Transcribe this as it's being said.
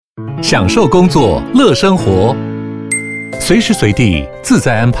享受工作，乐生活，随时随地自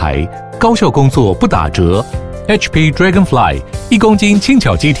在安排，高效工作不打折。HP Dragonfly 1公斤轻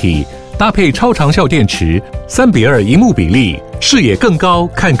巧机体，搭配超长效电池，3:2萤幕比例，视野更高，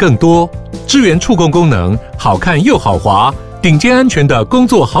看更多，支援触控功能，好看又好滑，顶尖安全的工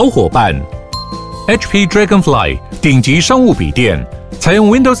作好伙伴。HP Dragonfly 顶级商务笔电，采用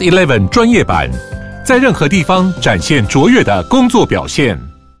Windows 11专业版，在任何地方展现卓越的工作表现。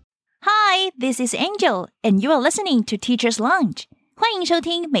Hi, this is Angel, and you are listening to Teacher's Lounge. 欢迎收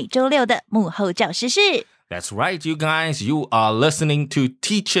听每周六的幕后教师室。That's right, you guys. You are listening to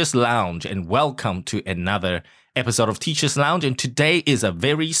Teacher's Lounge, and welcome to another episode of Teacher's Lounge. And today is a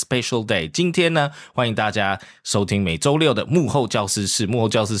very special day. 今天呢，欢迎大家收听每周六的幕后教师室。幕后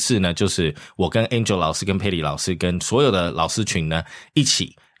教师室呢，就是我跟 Angel 老师、跟佩里老师、跟所有的老师群呢，一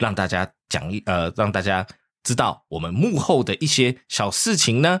起让大家让大家知道我们幕后的一些小事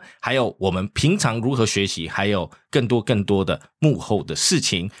情呢，还有我们平常如何学习，还有更多的幕后的事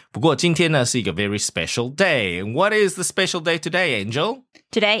情。不过今天呢是一个 very special day. What is the special day today, Angel?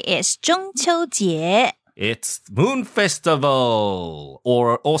 Today is 中秋节。It's Moon Festival,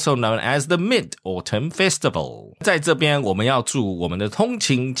 or also known as the Mid-Autumn Festival. 在这边我们要祝我们的通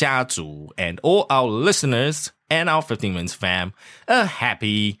勤家族 and all our listeners and our 15 Minutes fam a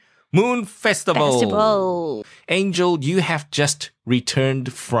happy Moon Festival. Angel, you have just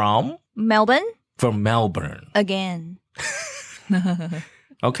returned from? Melbourne? From Melbourne. Again.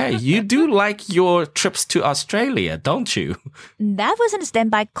 Okay, you do like your trips to Australia, don't you? That wasn't a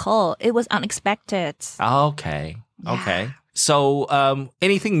standby call. It was unexpected. Okay. So,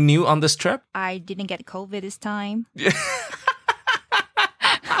 anything new on this trip? I didn't get COVID this time.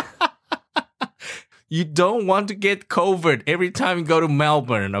 You don't want to get COVID every time you go to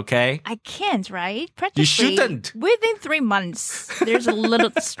Melbourne, okay? I can't, right? Practically. You shouldn't. Within 3 months, there's a little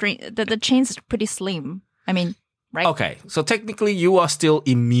the chance is pretty slim. I mean, right? Okay, so technically you are still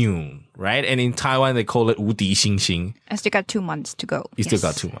immune, right? And in Taiwan, they call it 无敌星星. I still got 2 months to go. You still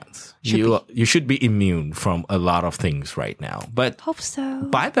got 2 months. You should be immune from a lot of things right now. But hope so.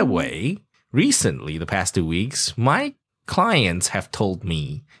 By the way, recently, the past 2 weeks, my clients have told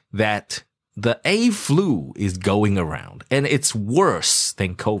me that the A flu is going around, and it's worse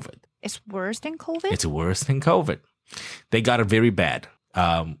than COVID. It's worse than COVID? It's worse than COVID. They got it very bad.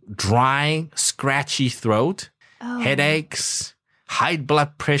 Dry, scratchy throat, headaches, high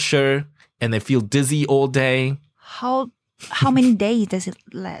blood pressure, and they feel dizzy all day. How many days does it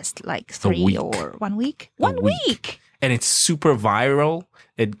last? Like 3 or 1 week? 1 week! And it's super viral.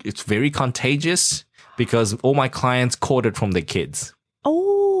 It's very contagious because all my clients caught it from their kids.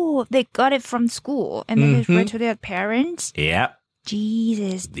 Oh, they got it from school and then they went to their parents? Yeah.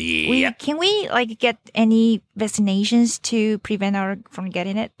 Jesus. Yeah. Can we get any vaccinations to prevent from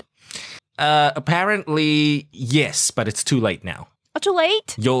getting it? Apparently, yes, but it's too late now. Oh, too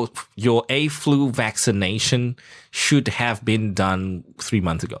late? Your A flu vaccination should have been done 3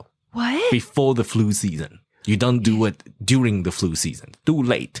 months ago. What? Before the flu season. You don't do it during the flu season. Too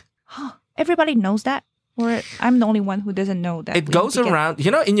late. Everybody knows that? Or I'm the only one who doesn't know that. It goes around,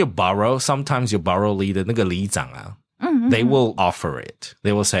 in your borough, sometimes your borough leader, 那个里长啊, they will offer it.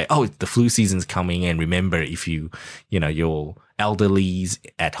 They will say, oh, the flu season's coming, and remember, if your elderlies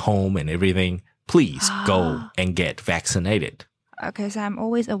at home and everything, please go and get vaccinated. Okay, so I'm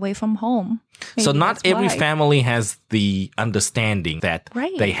always away from home. Maybe so not every family has the understanding that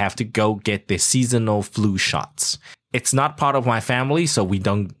they have to go get their seasonal flu shots. It's not part of my family, so we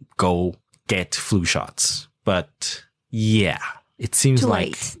don't go get flu shots. But yeah, it seems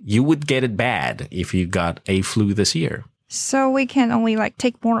like you would get it bad if you got a flu this year. So we can only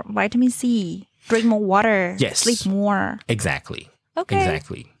take more vitamin C, drink more water, yes, sleep more. Exactly. Okay.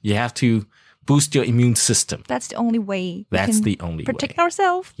 Exactly. You have to boost your immune system. That's the only way. That's the only way. Protect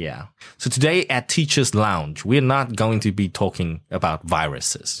ourselves. Yeah. So today at Teacher's Lounge, we're not going to be talking about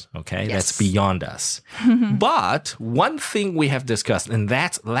viruses, okay? Yes. That's beyond us. But one thing we have discussed, and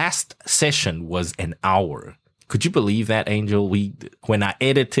that last session was an hour. Could you believe that, Angel? When I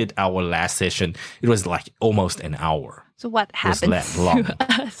edited our last session, it was almost an hour. So what happened that long. to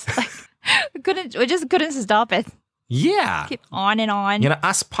us? We just couldn't stop it. Yeah. Keep on and on.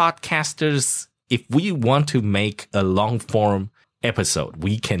 Us podcasters, if we want to make a long form episode,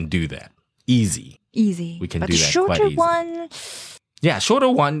 we can do that. Easy. We can do that shorter quite easy. One. Yeah, shorter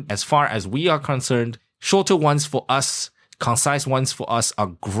one, as far as we are concerned, shorter ones for us, concise ones for us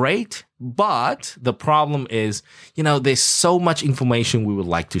are great. But the problem is, there's so much information we would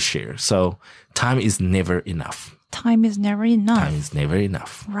like to share. So time is never enough. time is never enough. Time is never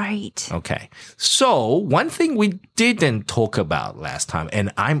enough. Right. Okay. So one thing we didn't talk about last time,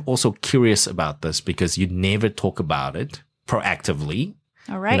 and I'm also curious about this because you never talk about it proactively,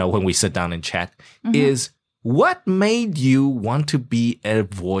 All right. when we sit down and chat, is what made you want to be a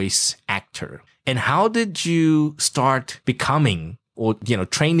voice actor? And how did you start becoming or,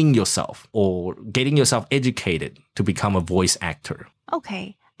 training yourself or getting yourself educated to become a voice actor?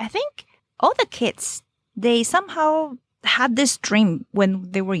 Okay. I think all the kids, they somehow had this dream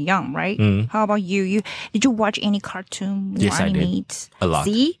when they were young, right? How about you? Did you watch any cartoon or Yes, I did. animate? A lot.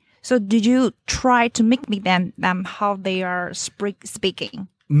 See? So did you try to mimic them how they are speaking?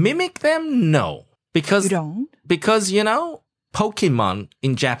 Mimic them? No. Because You don't? Because, Pokemon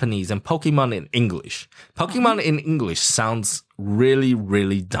in Japanese and Pokemon in English. Pokemon in English sounds really,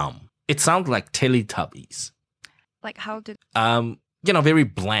 really dumb. It sounds like Teletubbies. Like how did... Very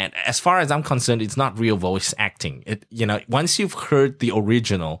bland. As far as I'm concerned, it's not real voice acting. Once you've heard the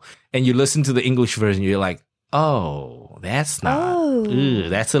original and you listen to the English version, you're like, oh, that's not. Ew,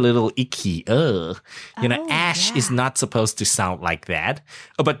 that's a little icky. Ash is not supposed to sound like that.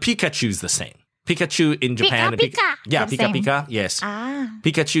 Oh, but Pikachu's the same. Pikachu in Japan. Pika. Yeah, The Pika same. Pika. Yes.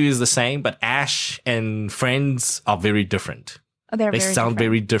 Pikachu is the same, but Ash and friends are very different. Oh, They very sound different.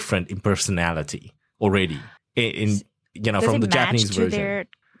 very different in personality already. Does From it the Japanese match to version. their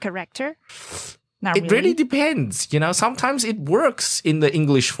character? Not It really depends. Sometimes it works in the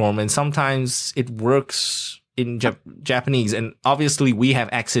English form and sometimes it works in Japanese. And obviously we have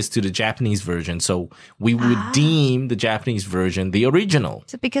access to the Japanese version. So we would deem the Japanese version the original,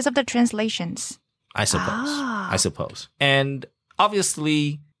 So because of the translations. I suppose. And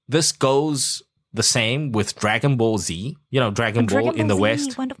obviously this goes the same with Dragon Ball Z. Dragon Ball in the Z,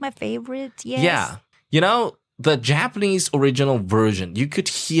 West. one of my favorites. Yes. Yeah. The Japanese original version, you could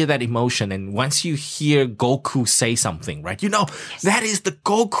hear that emotion. And once you hear Goku say something, right? That is the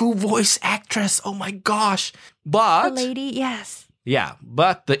Goku voice actress. Oh my gosh. But The lady, yes. yeah,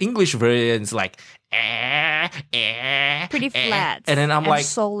 but the English version is like, Pretty flat. And then I'm like,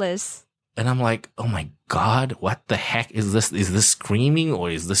 soulless. and I'm like, oh my God, what the heck is this? Is this screaming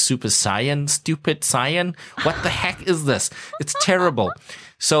or is this Super Saiyan, stupid Saiyan? What the heck is this? It's terrible.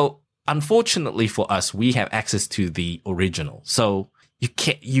 So unfortunately for us, we have access to the original. So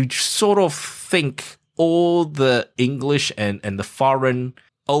you sort of think all the English and the foreign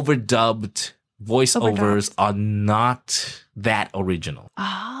overdubbed voiceovers are not that original.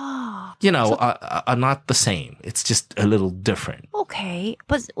 Are not the same. It's just a little different. Okay.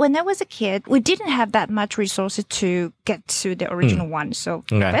 But when I was a kid, we didn't have that much resources to get to the original one. So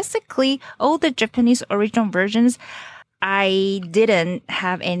basically, all the Japanese original versions, I didn't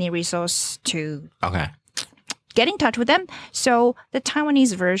have any resource to get in touch with them. So the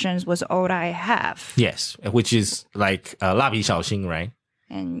Taiwanese versions was all I have. Yes, which is like 蜡笔小新, right?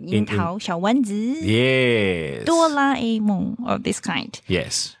 And 樱桃小丸子, Yes. 哆啦 A 梦, of this kind.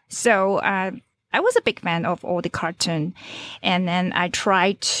 Yes. So I was a big fan of all the cartoon. And then I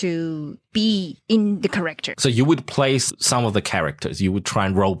tried to be in the character. So you would play some of the characters. You would try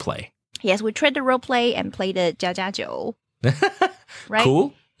and role play. Yes, we tried the role play and play the 家家酒. Right?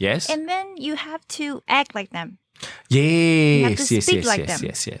 Cool. Yes. And then you have to act like them. Yes. You have to speak like them.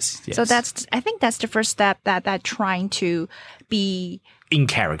 Yes. So I think that's the first step that trying to be in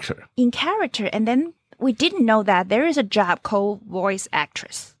character. And then we didn't know that there is a job called voice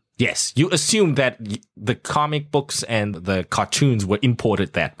actress. Yes. You assume that the comic books and the cartoons were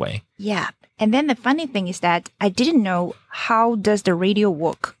imported that way. Yeah. And then the funny thing is that I didn't know how does the radio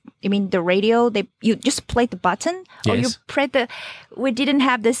work. I mean, the radio, you just play the button or you play we didn't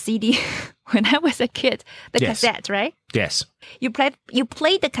have the CD when I was a kid, the cassette, right? Yes. You play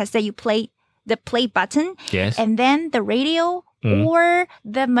the cassette, you play the play button. Yes. And then the radio or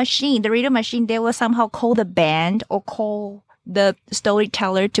the radio machine, they will somehow call the band or call the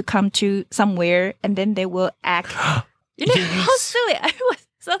storyteller to come to somewhere and then they will act. How silly I was.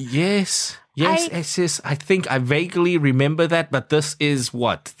 So Yes. I think I vaguely remember that, but this is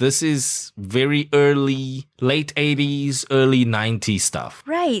what? This is very early, late 80s, early 90s stuff.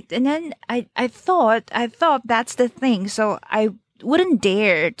 Right. And then I thought that's the thing. So I wouldn't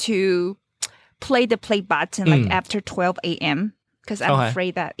dare to play the play button like after 12 a.m. because I'm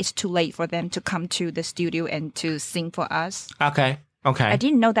afraid that it's too late for them to come to the studio and to sing for us. Okay. I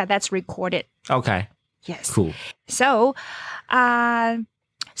didn't know that that's recorded. Okay. Yes. Cool. So,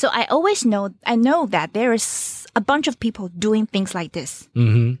 so I know that there is a bunch of people doing things like this.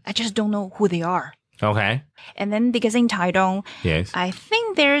 Mm-hmm. I just don't know who they are. Okay. And then because in Taiwan, Yes. I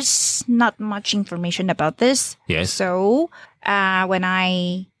think there's not much information about this. Yes. So when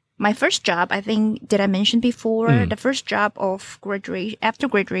my first job, I think, did I mention before? The first job of after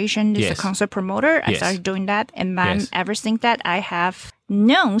graduation is a concert promoter. I started doing that. And then ever since that, I have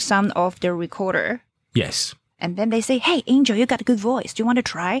known some of the recorder. Yes. And then they say, hey, Angel, you got a good voice. Do you want to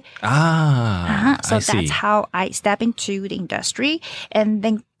try? So that's how I step into the industry. And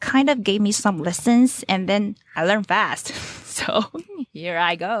then kind of gave me some lessons. And then I learned fast. So here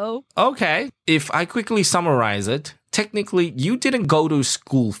I go. Okay. If I quickly summarize it, technically, you didn't go to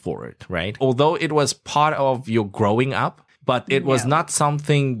school for it, right? Although it was part of your growing up, but it was not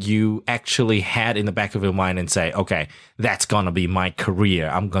something you actually had in the back of your mind and say, okay, that's going to be my career.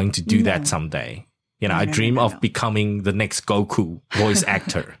 I'm going to do that someday. You know, I dream of becoming the next Goku voice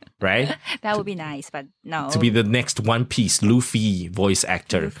actor, right? That would be nice, but no. To be the next One Piece Luffy voice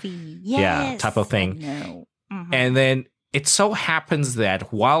actor. Luffy, yes. Yeah, type of thing. No. And then it so happens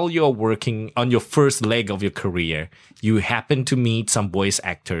that while you're working on your first leg of your career, you happen to meet some voice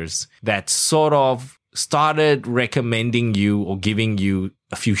actors that sort of started recommending you or giving you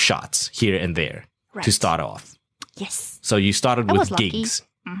a few shots here and there to start off. Yes. So you started with lucky. gigs.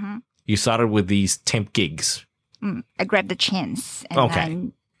 You started with these temp gigs. I grabbed the chance and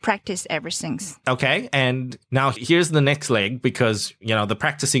then practiced ever since. Okay. And now here's the next leg because, you know, the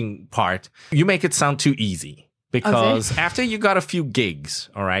practicing part, you make it sound too easy. Because after you got a few gigs,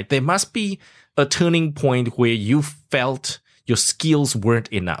 all right, there must be a turning point where you felt your skills weren't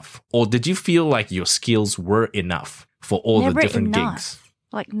enough. Or did you feel like your skills were enough for all the different gigs?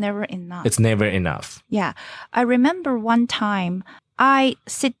 Like never enough. It's never enough. Yeah. I remember one time I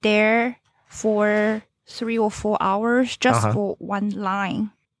sit there for 3 or 4 hours just for one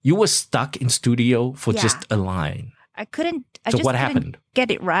line. You were stuck in studio for just a line. I couldn't what happened?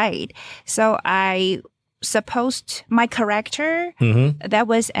 Get it right. So my character, that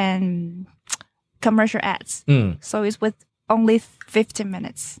was an commercial ads. So it's with only 15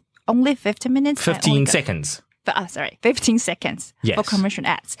 minutes. Only 15 minutes? 15 seconds. 15 seconds for commercial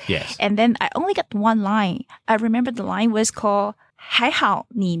ads. Yes. And then I only got one line. I remember the line was called 还好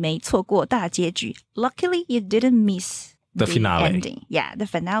你没错过大结局. Luckily, you didn't miss the finale. Ending. Yeah, the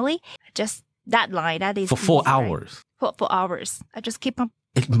finale. Just that line. That is for 4 easy, hours. Right? For 4 hours. I just keep on.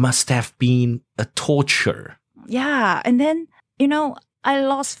 It must have been a torture. Yeah. And then, you know, I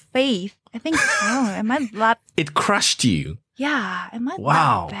lost faith. I think, am I that? It crushed you. Yeah. Am I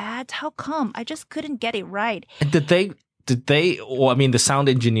that bad? How come? I just couldn't get it right. And did they, or I mean, the sound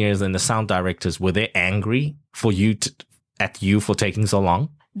engineers and the sound directors, were they angry at you for taking so long?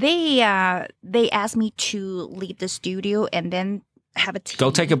 They asked me to leave the studio and then have a tea.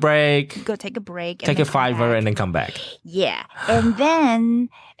 Go take a break. Take a $5 and then come back. Yeah. And then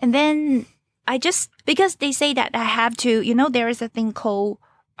I just, because they say that I have to, you know, there is a thing called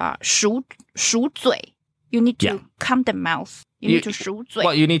数嘴. You need to calm the mouth. You need to 数嘴.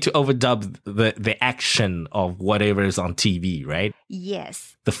 Well, you need to overdub the action of whatever is on TV, right?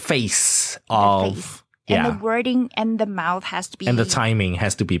 Yes. The face of... And the wording and the mouth has to be... And the timing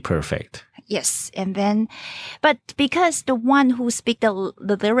has to be perfect. Yes. And then... But because the one who speak the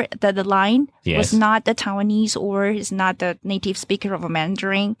line was not the Taiwanese or is not the native speaker of a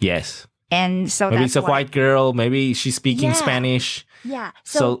Mandarin. Yes. And so maybe it's a white girl. Maybe she's speaking Spanish. Yeah.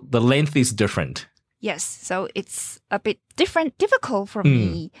 So the length is different. Yes. So it's a bit difficult for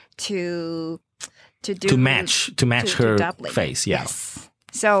me to match her face. Yeah. Yes.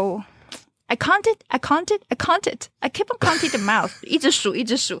 So... I counted. I keep on counting the mouth. 一直数.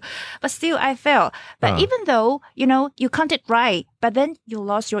 But still, I fail. But even though, you know, you counted right, but then you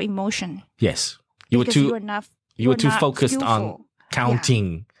lost your emotion. Yes. You were too focused skillful. On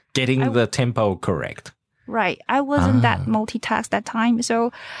counting, getting the tempo correct. Right. I wasn't that multitask that time.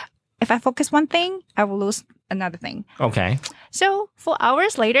 So if I focus one thing, I will lose another thing. Okay. So 4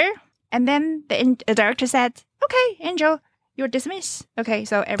 hours later, and then the director said, okay, Angel, you're dismissed. Okay,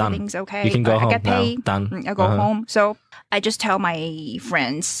 so everything's okay. You can go home I get paid. Now. Done. I go home. So I just tell my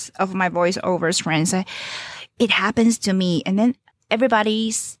friends, of my voiceovers friends, it happens to me. And then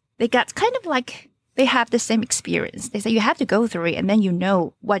they got kind of like, they have the same experience. They say you have to go through it and then you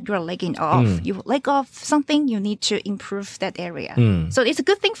know what you're legging off. You leg off something, you need to improve that area. So it's a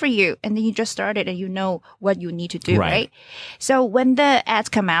good thing for you. And then you just started and you know what you need to do, right? So when the ads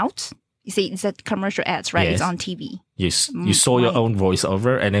come out, you see, it's a commercial ads, right? Yes. It's on TV. Yes. You saw your own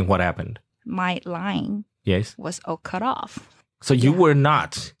voiceover, and then what happened? My line was all cut off. So you were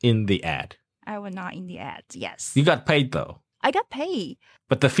not in the ad? I was not in the ad, yes. You got paid, though? I got paid.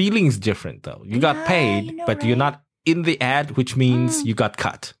 But the feeling's different, though. You got paid, but you're not in the ad, which means you got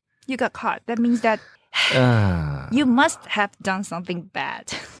cut. You got cut. That means that you must have done something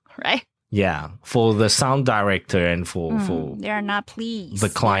bad, right? Yeah, for the sound director and for they are not pleased. the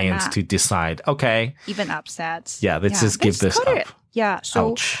clients to decide, okay. Even upset. Yeah, let's just give this up. Yeah,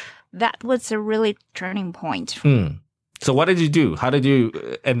 so Ouch. that was a really turning point. So what did you do? How did you,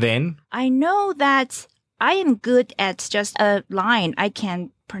 and then? I know that I am good at just a line. I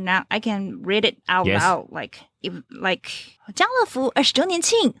can read it out loud, like 家乐福20周年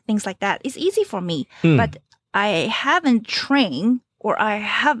庆, things like that. It's easy for me, but I haven't trained or I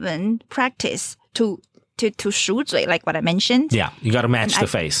haven't practiced to 数嘴, like what I mentioned. Yeah, you got to match the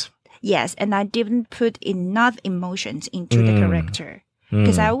face. Yes, and I didn't put enough emotions into the character.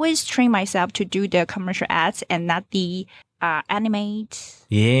 Because I always train myself to do the commercial ads and not the animate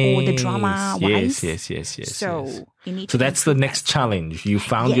or the drama wise. Yes. So you need to. So that's the next challenge. You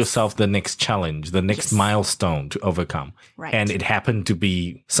found yourself the next challenge, the next milestone to overcome. Right. And it happened to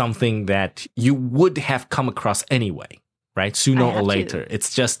be something that you would have come across anyway, right? Sooner or later.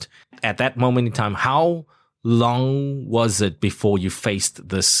 It's just at that moment in time, how long was it before you faced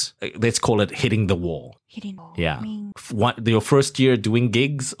this, let's call it hitting the wall? Hitting the wall. Yeah. I mean, your first year doing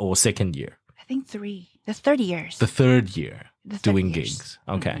gigs or second year? I think 3. The 3rd years. The 3rd year doing years. gigs.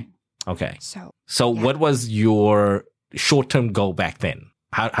 Okay. Okay. So what was your short-term goal back then?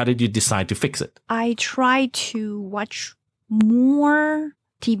 How did you decide to fix it? I tried to watch more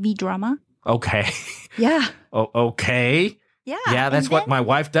TV drama. Okay. Yeah. Okay. Yeah. Yeah, that's what my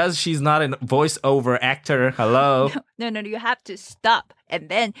wife does. She's not a voiceover actor. Hello. No. You have to stop. And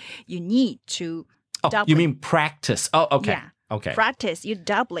then you need to double. You mean practice. Oh, okay. Yeah. Okay. Practice. You're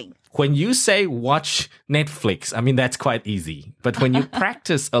doubling. When you say watch Netflix, I mean, that's quite easy. But when you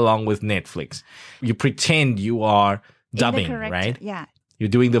practice along with Netflix, you pretend you are dubbing, right? Yeah. You're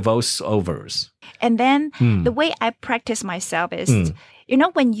doing the voiceovers. And then the way I practice myself is,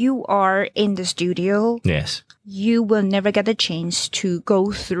 when you are in the studio, yes, you will never get the chance to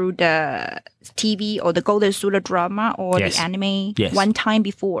go through the TV or go through the drama or the anime one time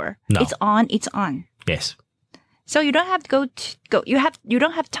before. No. It's on. Yes. So you don't have to go. You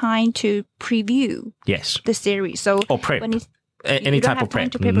don't have time to preview. Yes. The series. So or prep. Any type of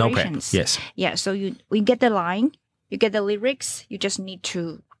prep. No prep. Yes. Yeah. So we get the line, you get the lyrics. You just need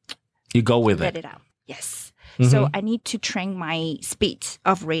to. You go with let it out. Yes. So I need to train my speed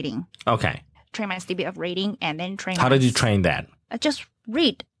of reading. Okay. Train my speed of reading and then train. How did you train that? I just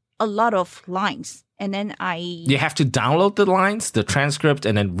read a lot of lines and then You have to download the lines, the transcript,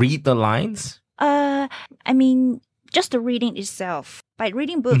 and then read the lines. I mean, just the reading itself. By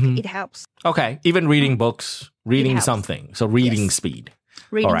reading book, it helps. Okay. Even reading books, reading something. So reading speed.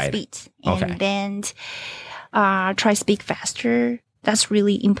 Reading speed. And then try speak faster. That's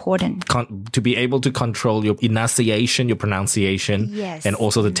really important. To be able to control your enunciation, your pronunciation, and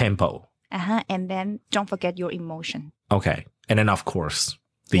also the tempo. And then don't forget your emotion. Okay. And then, of course,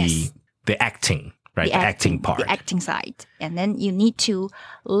 the acting, right? The acting part. The acting side. And then you need to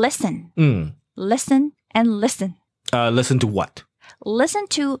listen. Listen and listen. Listen to what? Listen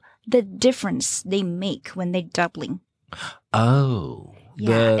to the difference they make when they're doubling. Oh.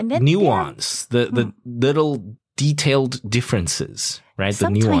 Yeah. The nuance, the little detailed differences, right?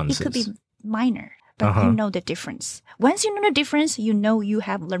 Sometimes the nuances. It could be minor, but you know the difference. Once you know the difference, you know you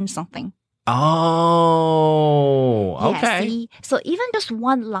have learned something. Oh, okay. Yeah, see? So even just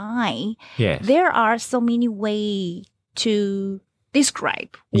one line, yes. there are so many ways to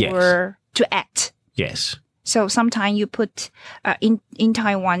describe or to act. Yes. So sometimes you put in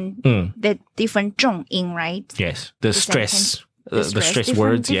Taiwan the different 重音, right? Yes. The stress. The stress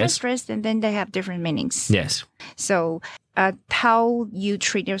words, different stress, and then they have different meanings. Yes. So how you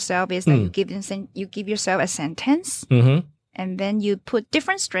treat yourself is that you give yourself a sentence, and then you put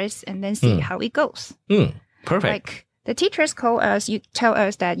different stress, and then see how it goes. Perfect. Like the teachers tell us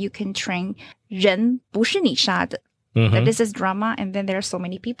that you can train 人不是你杀的. That this is drama, and then there are so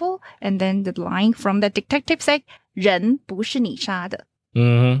many people, and then the line from the detective said 人不是你杀的.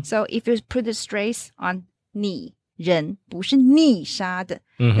 So if you put the stress on 你人不是你杀的,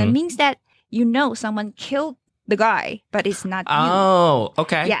 that means that you know someone killed the guy, but it's not you. Oh,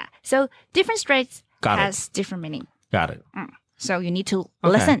 okay. Yeah. So different stress has different meaning. Got it. So you need to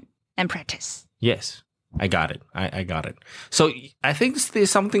listen and practice. Yes. I got it. I got it. So I think there's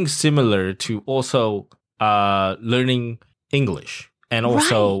something similar to also learning English and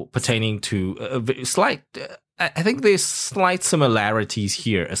also pertaining to slight... I think there's slight similarities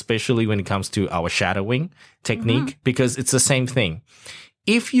here, especially when it comes to our shadowing technique, because it's the same thing.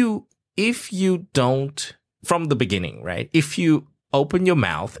 If you don't, from the beginning, right? If you open your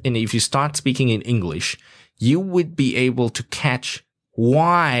mouth and if you start speaking in English, you would be able to catch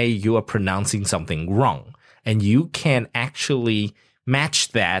why you are pronouncing something wrong. And you can actually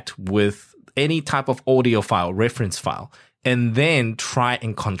match that with any type of audio file, reference file, and then try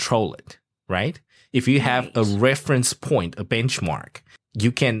and control it, right? If you have a reference point, a benchmark,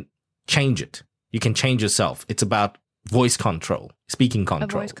 you can change it. You can change yourself. It's about voice control, speaking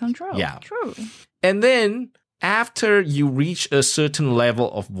control. A voice control. Yeah. True. And then after you reach a certain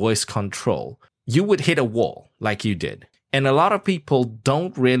level of voice control, you would hit a wall like you did. And a lot of people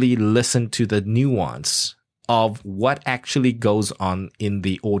don't really listen to the nuance of what actually goes on in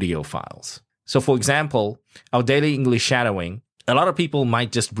the audio files. So for example, our daily English shadowing, a lot of people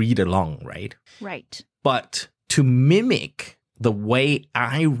might just read along, right? Right. But to mimic the way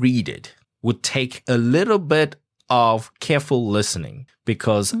I read it would take a little bit of careful listening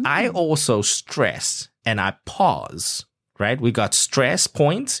because I also stress and I pause, right? We got stress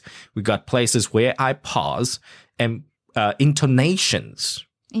points. We got places where I pause and intonations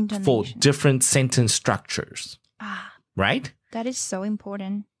for different sentence structures, right? That is so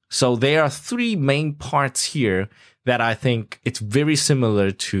important. So there are three main parts here that I think it's very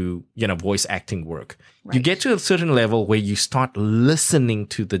similar to, voice acting work. Right. You get to a certain level where you start listening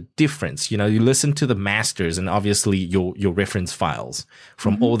to the difference. You listen to the masters and obviously your reference files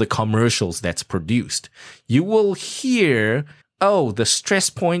from all the commercials that's produced. You will hear, the stress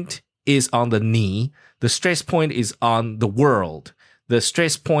point is on the knee. The stress point is on the world. The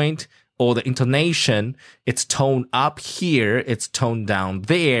stress point or the intonation, it's toned up here, it's toned down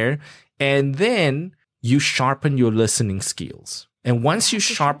there. And then you sharpen your listening skills. And once you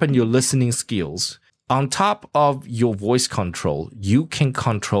sharpen your listening skills, on top of your voice control, you can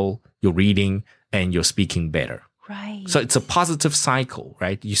control your reading and your speaking better. Right. So it's a positive cycle,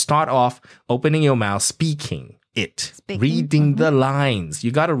 right? You start off opening your mouth, speaking, reading the lines.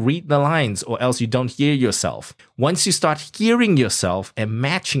 You got to read the lines or else you don't hear yourself. Once you start hearing yourself and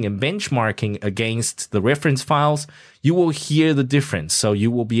matching and benchmarking against the reference files, you will hear the difference. So you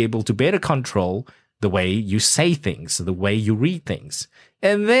will be able to better control the way you say things, the way you read things.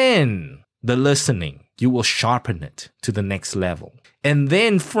 And then the listening, you will sharpen it to the next level. And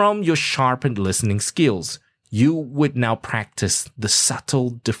then from your sharpened listening skills, you would now practice the subtle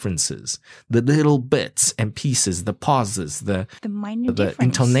differences, the little bits and pieces, the pauses, the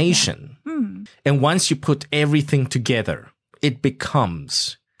intonation. Yeah. And once you put everything together, it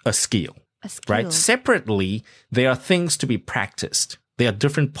becomes a skill. Right? Separately, there are things to be practiced. There are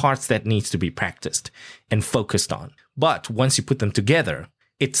different parts that needs to be practiced and focused on. But once you put them together,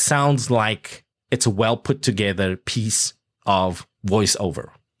 it sounds like it's a well put together piece of voiceover.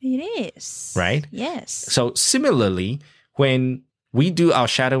 It is. Right? Yes. So similarly, when we do our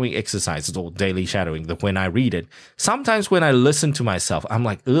shadowing exercises or daily shadowing, when I read it, sometimes when I listen to myself, I'm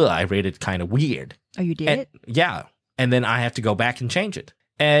like, I read it kind of weird. Oh, you did? Yeah. And then I have to go back and change it.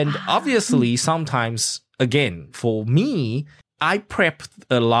 And obviously, sometimes, again, for me, I prep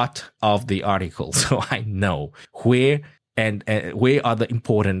a lot of the articles, so I know where are the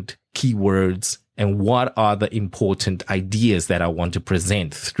important keywords and what are the important ideas that I want to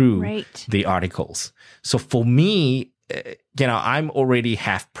present through the articles. So for me, I'm already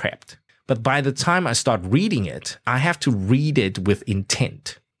half prepped. But by the time I start reading it, I have to read it with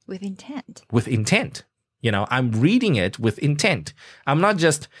intent. With intent. With intent. I'm reading it with intent. I'm not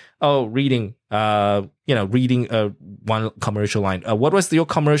just, reading one commercial line. What was your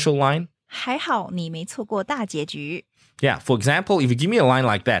commercial line? 还好你没错过大结局. Yeah, for example, if you give me a line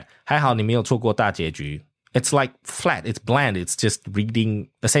like that, 还好你没有错过大结局, it's like flat, it's bland, it's just reading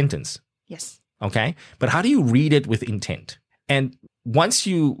a sentence. Yes. Okay? But how do you read it with intent? And once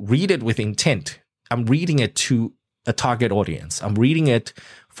you read it with intent, I'm reading it to a target audience. I'm reading it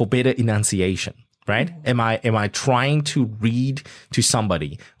for better enunciation. Right? Am I trying to read to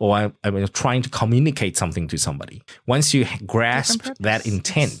somebody or am I trying to communicate something to somebody? Once you grasp that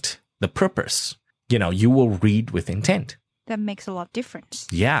intent, the purpose, you will read with intent. That makes a lot of difference.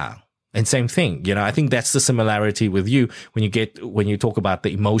 Yeah. And same thing, I think that's the similarity with you when you talk about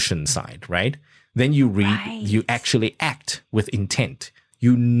the emotion side, right? Then you read, you actually act with intent.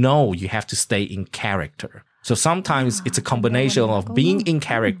 You have to stay in character. So sometimes it's a combination of being in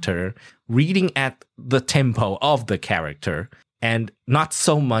character, reading at the tempo of the character, and not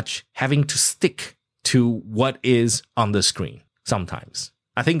so much having to stick to what is on the screen sometimes.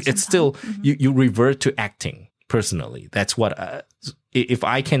 I think it's still, you revert to acting personally. That's what, if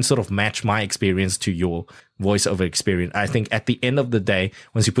I can sort of match my experience to your voiceover experience, I think at the end of the day,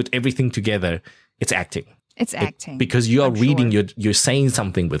 once you put everything together, it's acting. It's acting. Because you are reading, you're saying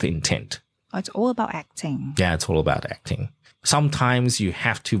something with intent. Oh, it's all about acting. Yeah, it's all about acting. Sometimes you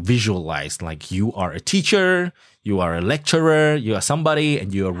have to visualize like you are a teacher, you are a lecturer, you are somebody,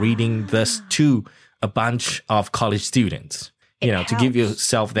 and you are reading this to a bunch of college students. to give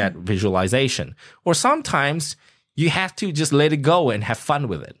yourself that visualization. Or sometimes you have to just let it go and have fun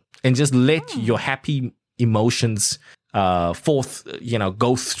with it and just let your happy emotions forth,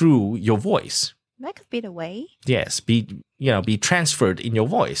 go through your voice. That could be the way. Yes, be transferred in your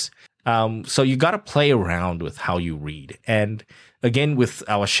voice. So you got to play around with how you read. And again, with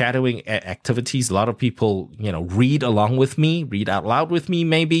our shadowing activities, a lot of people, read along with me, read out loud with me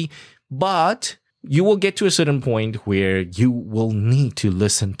maybe, but you will get to a certain point where you will need to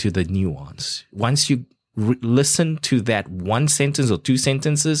listen to the nuance. Once you listen to that one sentence or two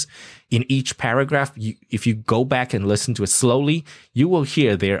sentences in each paragraph, if you go back and listen to it slowly, you will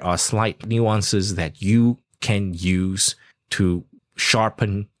hear there are slight nuances that you can use to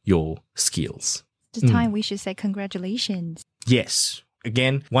sharpen your skills. It's time we should say congratulations. Yes.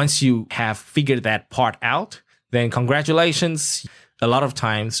 Again, once you have figured that part out, then congratulations. A lot of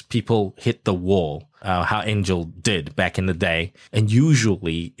times people hit the wall, how Angel did back in the day. And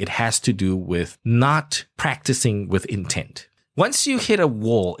usually it has to do with not practicing with intent. Once you hit a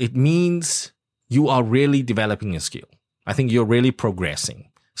wall, it means you are really developing a skill. I think you're really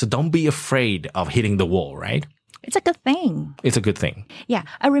progressing. So don't be afraid of hitting the wall, right? It's a good thing. It's a good thing. Yeah.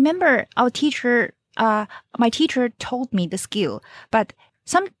 I remember our teacher, my teacher told me the skill, but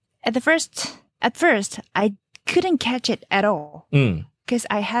at first, I couldn't catch it at all because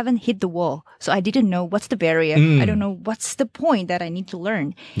I haven't hit the wall. So I didn't know what's the barrier. I don't know what's the point that I need to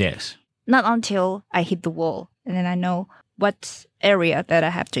learn. Yes. Not until I hit the wall. And then I know what area that I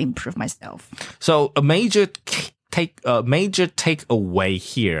have to improve myself. So a major takeaway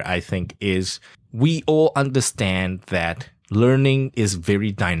here, I think, is we all understand that learning is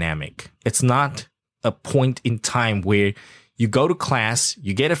very dynamic. It's not a point in time where you go to class,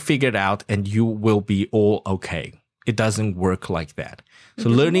 you get it figured out, and you will be all okay. It doesn't work like that. So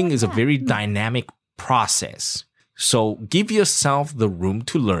learning is a very dynamic process. So give yourself the room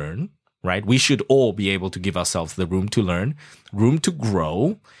to learn, right? We should all be able to give ourselves the room to learn, room to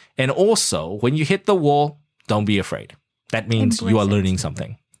grow. And also, when you hit the wall, don't be afraid. That means you are learning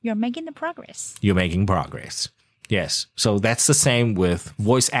something. You're making the progress. You're making progress. Yes. So that's the same with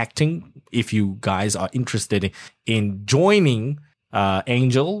voice acting. If you guys are interested in joining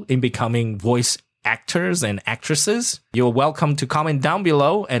Angel in becoming voice actors and actresses, you're welcome to comment down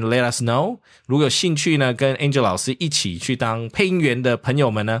below and let us know. 如果有兴趣呢，跟 Angel 老师一起去当配音员的朋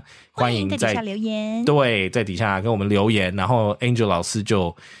友们呢，欢迎在底下留言。对，在底下跟我们留言，然后 Angel 老师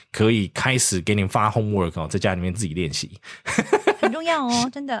就可以开始给你们发 homework 在家里面自己练习。很重要哦，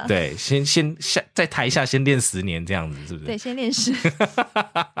真的。对，先在台下先练10年这样子，是不是？对，先练10。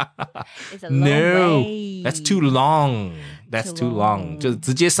It's a long way. That's too long. That's too long. 就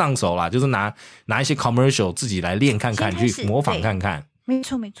直接上手啦，就是拿一些 commercial 自己来练看看，去模仿看看。没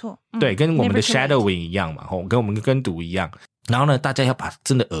错。对，跟我们的 shadowing 一样嘛，跟我们跟读一样。然后呢，大家要把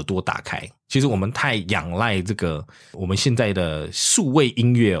真的耳朵打开。其实我们太仰赖这个我们现在的数位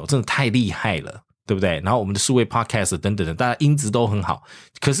音乐真的太厉害了。对不对？然后我们的数位 podcast 等等的，大家音质都很好。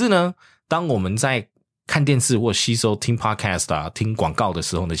可是呢，当我们在看电视或吸收听 podcast 啊、听广告的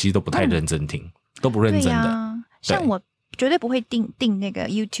时候呢，其实都不太认真听，都不认真的。像我绝对不会订那个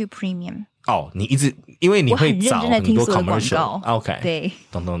YouTube Premium。哦，你一直因为你会找很多 commercial。OK， 对，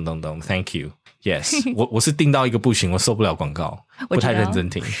懂 ，Thank you。Yes， 我是订到一个不行，我受不了广告，不太认真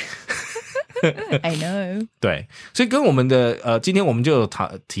听。I know。对，所以跟我们的今天我们就有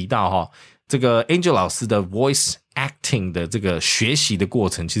提到这个 Angel 老师的 voice acting 的这个学习的过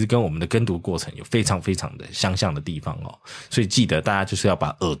程，其实跟我们的跟读过程有非常非常的相像的地方所以记得大家就是要把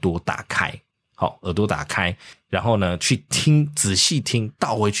耳朵打开，耳朵打开，然后呢去听，仔细听，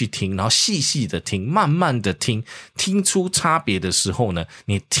倒回去听，然后细细的听，慢慢的听，听出差别的时候呢，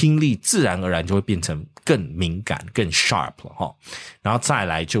你听力自然而然就会变成更敏感、更 sharp 了然后再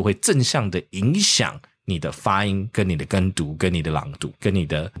来就会正向的影响你的发音跟你的跟读跟你的朗读跟你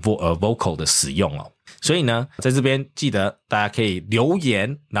的 vocal 的使用所以呢在这边记得大家可以留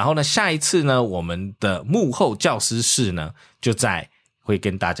言，然后呢下一次呢我们的幕后教师室呢就会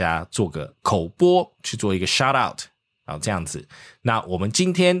跟大家做个口播，去做一个 shout out 这样子。那我们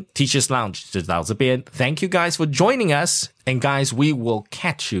今天 Teachers Lounge 就到这边。 Thank you guys for joining us, and guys we will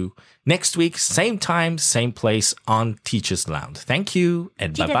catch you next week, same time, same place on Teachers Lounge. Thank you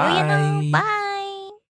and bye bye.